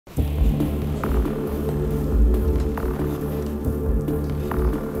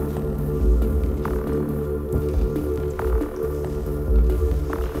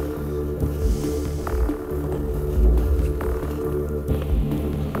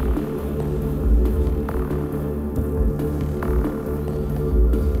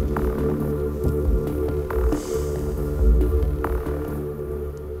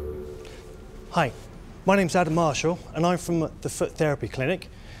My name's Adam Marshall, and I'm from the Foot Therapy Clinic.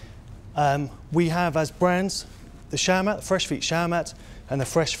 We have as brands the shower mat, the Fresh Feet shower mat, and the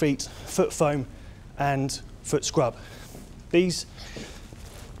Fresh Feet foot foam and foot scrub. These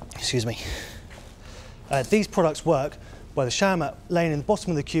products work by the shower mat laying in the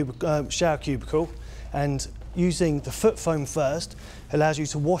bottom of the shower cubicle, and using the foot foam first allows you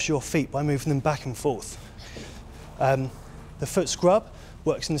to wash your feet by moving them back and forth. The foot scrub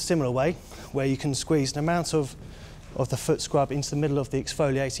works in a similar way, where you can squeeze an amount of the foot scrub into the middle of the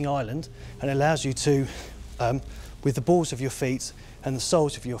exfoliating island, and allows you to, with the balls of your feet and the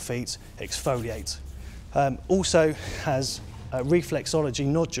soles of your feet, exfoliate. Also has reflexology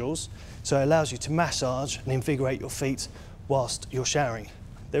nodules, so it allows you to massage and invigorate your feet whilst you're showering.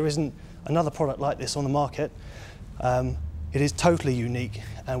 There isn't another product like this on the market. It is totally unique,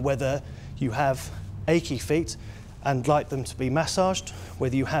 and whether you have achy feet and like them to be massaged,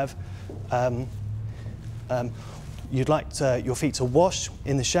 whether you have you'd like your feet to wash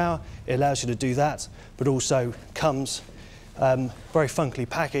in the shower, it allows you to do that, but also comes very funkily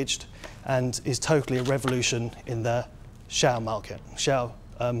packaged and is totally a revolution in the shower market, shower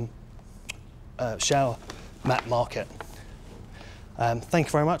mat market. Thank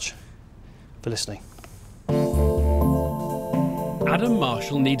you very much for listening. Adam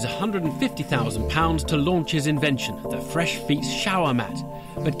Marshall needs £150,000 to launch his invention, the Fresh Feet shower mat.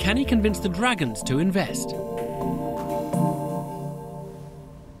 But can he convince the Dragons to invest?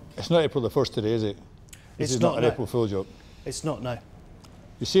 It's not April the 1st today, is it? This is not an April Fool joke. It's not, no.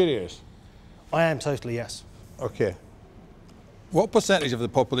 You serious? I am totally, yes. Okay. What percentage of the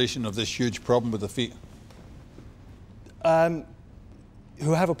population have this huge problem with their feet?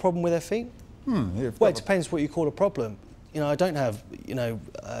 Who have a problem with their feet? Well, it depends what you call a problem. You know, I don't have,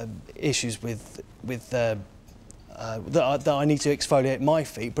 issues with that I need to exfoliate my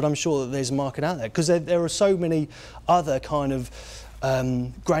feet, but I'm sure that there's a market out there, because there are so many other kind of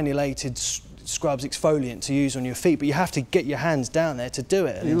granulated scrubs, exfoliant to use on your feet, but you have to get your hands down there to do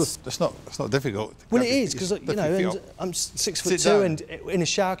it. It's not difficult. Well, it is, because and I'm 6'2", and in a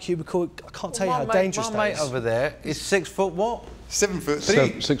shower cubicle, I can't tell you how dangerous that is. My mate over there is 6 foot what?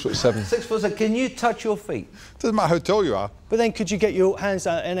 7'3". 6'7". 6 foot. Can you touch your feet? Doesn't matter how tall you are. But then could you get your hands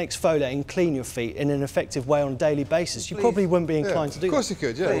out and exfoliate and clean your feet in an effective way on a daily basis? You probably wouldn't be inclined to do that. Of course you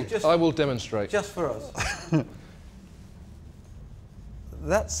could, yeah. Please, I will demonstrate. Just for us.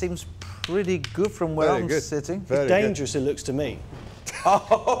 That seems pretty good from where I'm sitting. It's dangerous, it looks to me.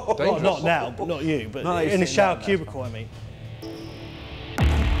 Oh, not now, but not you, but in a shower cubicle, I mean.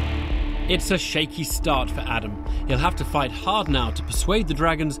 It's a shaky start for Adam. He'll have to fight hard now to persuade the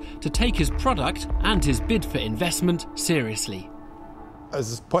Dragons to take his product and his bid for investment seriously.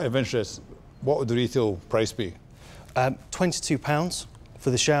 As a point of interest, what would the retail price be? £22 for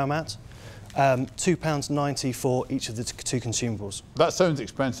the shower mat, £2.90 for each of the two consumables. That sounds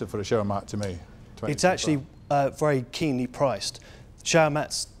expensive for a shower mat to me. It's actually very keenly priced. Shower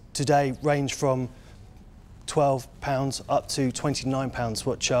mats today range from £12 up to £29,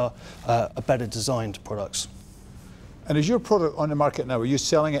 which are better designed products. And is your product on the market now? Are you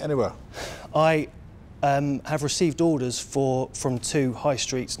selling it anywhere? I have received orders from 2 high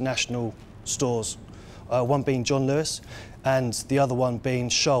street national stores, one being John Lewis and the other one being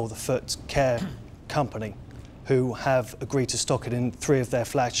Scholl, the foot care company, who have agreed to stock it in 3 of their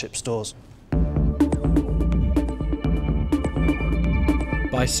flagship stores.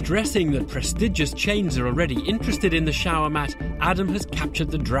 By stressing that prestigious chains are already interested in the shower mat, Adam has captured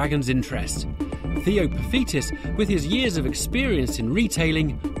the Dragons' interest. Theo Pafitis, with his years of experience in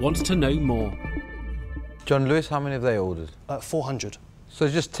retailing, wants to know more. John Lewis, how many have they ordered? 400. So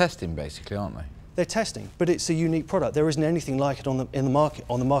they're just testing, basically, aren't they? They're testing, but it's a unique product. There isn't anything like it on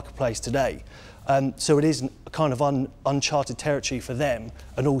the marketplace today. So it is kind of uncharted territory for them,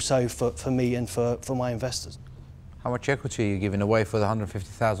 and also for me and for my investors. How much equity are you giving away for the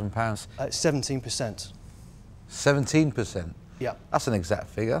 £150,000? 17%. 17%? Yeah. That's an exact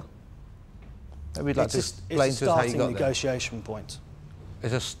figure. Maybe you'd like to explain to us how you got there. It's a starting negotiation point.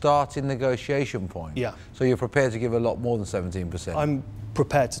 It's a starting negotiation point? Yeah. So you're prepared to give a lot more than 17%? I'm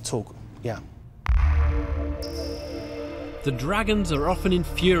prepared to talk, yeah. The Dragons are often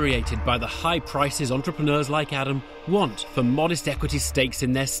infuriated by the high prices entrepreneurs like Adam want for modest equity stakes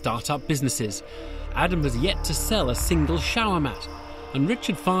in their start-up businesses. Adam has yet to sell a single shower mat, and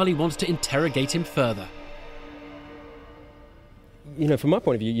Richard Farley wants to interrogate him further. You know, from my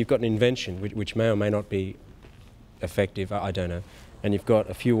point of view, you've got an invention which may or may not be effective, I don't know, and you've got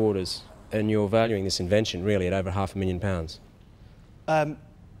a few orders, and you're valuing this invention really at over £500,000.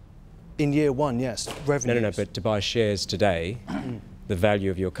 In year 1, yes, revenue. No, but to buy shares today, the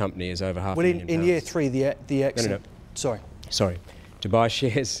value of your company is over £500,000. Well, in year 3, the exit... No. Sorry. To buy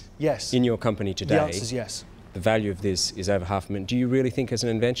shares yes. in your company today... The answer is yes. The value of this is over £500,000. Do you really think as an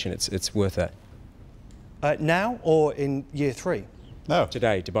invention it's worth that? Now or in year 3? No.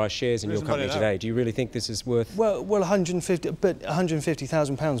 Today, to buy shares in your company today, do you really think this is worth... Well, 150, but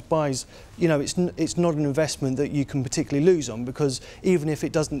 £150,000 buys, you know, it's not an investment that you can particularly lose on, because even if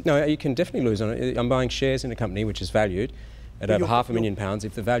it doesn't... No, you can definitely lose on it. I'm buying shares in a company which is valued at over £500,000.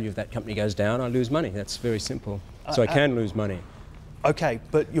 If the value of that company goes down, I lose money. That's very simple. So I can lose money. OK,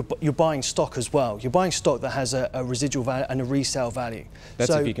 but you're buying stock as well. You're buying stock that has a residual value and a resale value.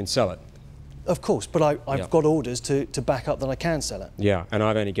 That's if you can sell it. Of course, but I've got orders to back up that I can sell it. Yeah, and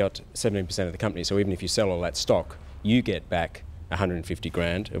I've only got 17% of the company, so even if you sell all that stock, you get back 150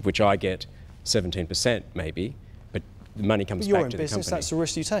 grand, of which I get 17% maybe, but the money comes back to the company. You're in business, that's the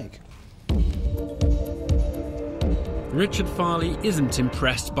risk you take. Richard Farley isn't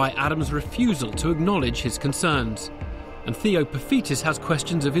impressed by Adam's refusal to acknowledge his concerns, and Theo Paphitis has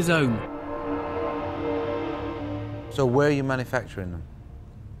questions of his own. So where are you manufacturing them?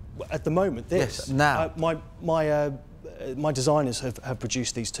 At the moment, this. Yes, now. My designers have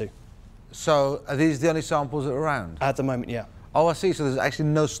produced these 2. So are these the only samples that are around? At the moment, yeah. Oh, I see. So there's actually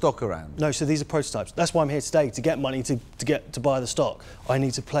no stock around? No, so these are prototypes. That's why I'm here today, to get money to buy the stock. I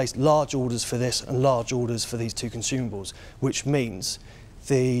need to place large orders for this and large orders for these 2 consumables, which means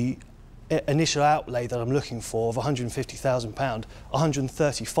the initial outlay that I'm looking for of £150,000,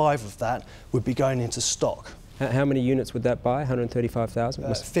 135 of that would be going into stock. How many units would that buy?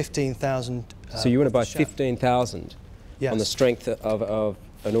 135,000? 15,000. So you want to buy 15,000 yes. on the strength of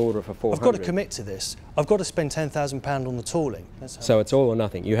an order for 400? I've got to commit to this. I've got to spend £10,000 on the tooling. So it's all or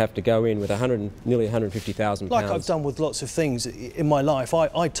nothing. You have to go in with nearly £150,000. Like I've done with lots of things in my life.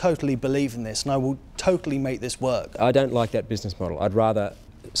 I totally believe in this, and I will totally make this work. I don't like that business model. I'd rather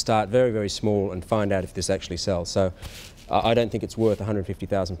start very, very small and find out if this actually sells. So I don't think it's worth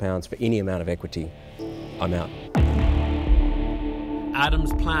 £150,000 for any amount of equity. I'm out.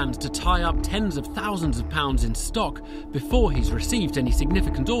 Adam's plans to tie up tens of thousands of pounds in stock before he's received any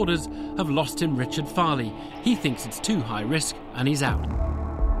significant orders have lost him Richard Farley. He thinks it's too high risk and he's out.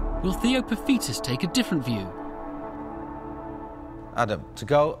 Will Theo Paphitis take a different view? Adam, to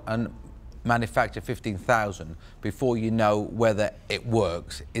go and manufacture 15,000 before you know whether it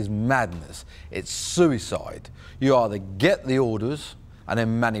works is madness. It's suicide. You either get the orders and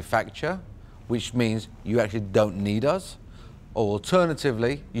then manufacture, which means you actually don't need us, or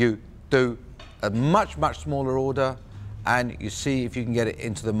alternatively, you do a much, much smaller order and you see if you can get it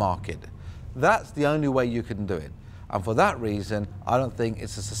into the market. That's the only way you can do it. And for that reason, I don't think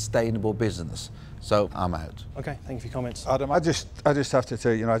it's a sustainable business. So I'm out. OK, thank you for your comments. Adam, I just have to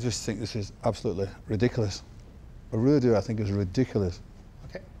tell you, I just think this is absolutely ridiculous. I really do. I think it's ridiculous.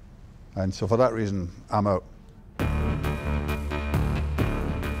 OK. And so for that reason, I'm out.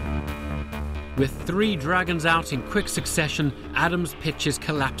 With 3 dragons out in quick succession, Adam's pitch is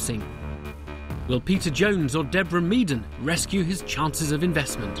collapsing. Will Peter Jones or Deborah Meaden rescue his chances of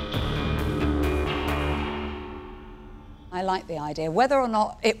investment? I like the idea. Whether or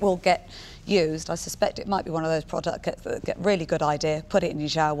not it will get used, I suspect it might be one of those products that get really good idea, put it in your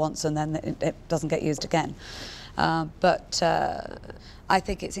shower once and then it doesn't get used again. But I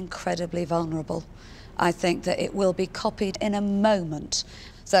think it's incredibly vulnerable. I think that it will be copied in a moment.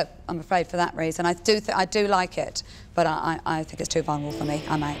 So I'm afraid for that reason. I do like it, but I think it's too vulnerable for me.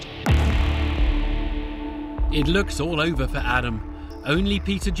 I'm out. It looks all over for Adam. Only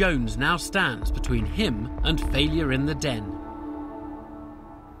Peter Jones now stands between him and failure in the den.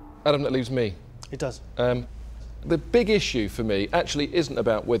 Adam, that leaves me. It does. The big issue for me actually isn't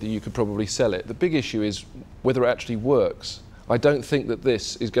about whether you could probably sell it. The big issue is whether it actually works. I don't think that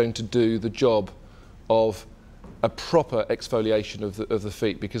this is going to do the job of a proper exfoliation of the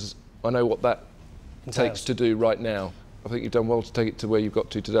feet, because I know what that takes to do right now. I think you've done well to take it to where you've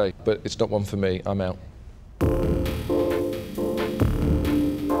got to today, but it's not one for me. I'm out.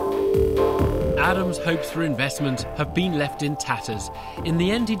 Adam's hopes for investment have been left in tatters. In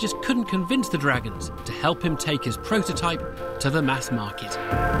the end, he just couldn't convince the Dragons to help him take his prototype to the mass market.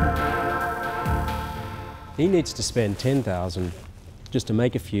 He needs to spend 10,000 just to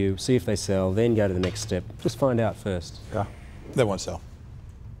make a few, see if they sell, then go to the next step. Just find out first. Yeah, they won't sell.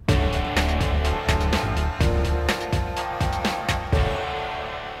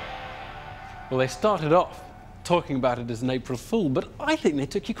 Well, they started off talking about it as an April Fool, but I think they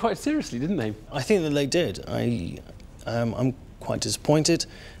took you quite seriously, didn't they? I think that they did. I'm quite disappointed,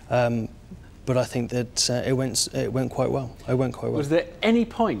 but I think that it went quite well. Was there any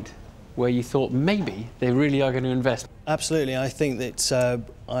point where you thought maybe they really are going to invest? Absolutely. I think that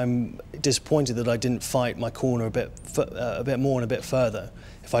I'm disappointed that I didn't fight my corner a bit more and a bit further.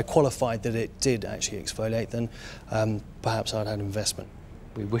 If I qualified that it did actually exfoliate, then perhaps I'd had investment.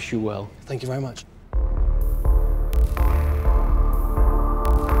 We wish you well. Thank you very much.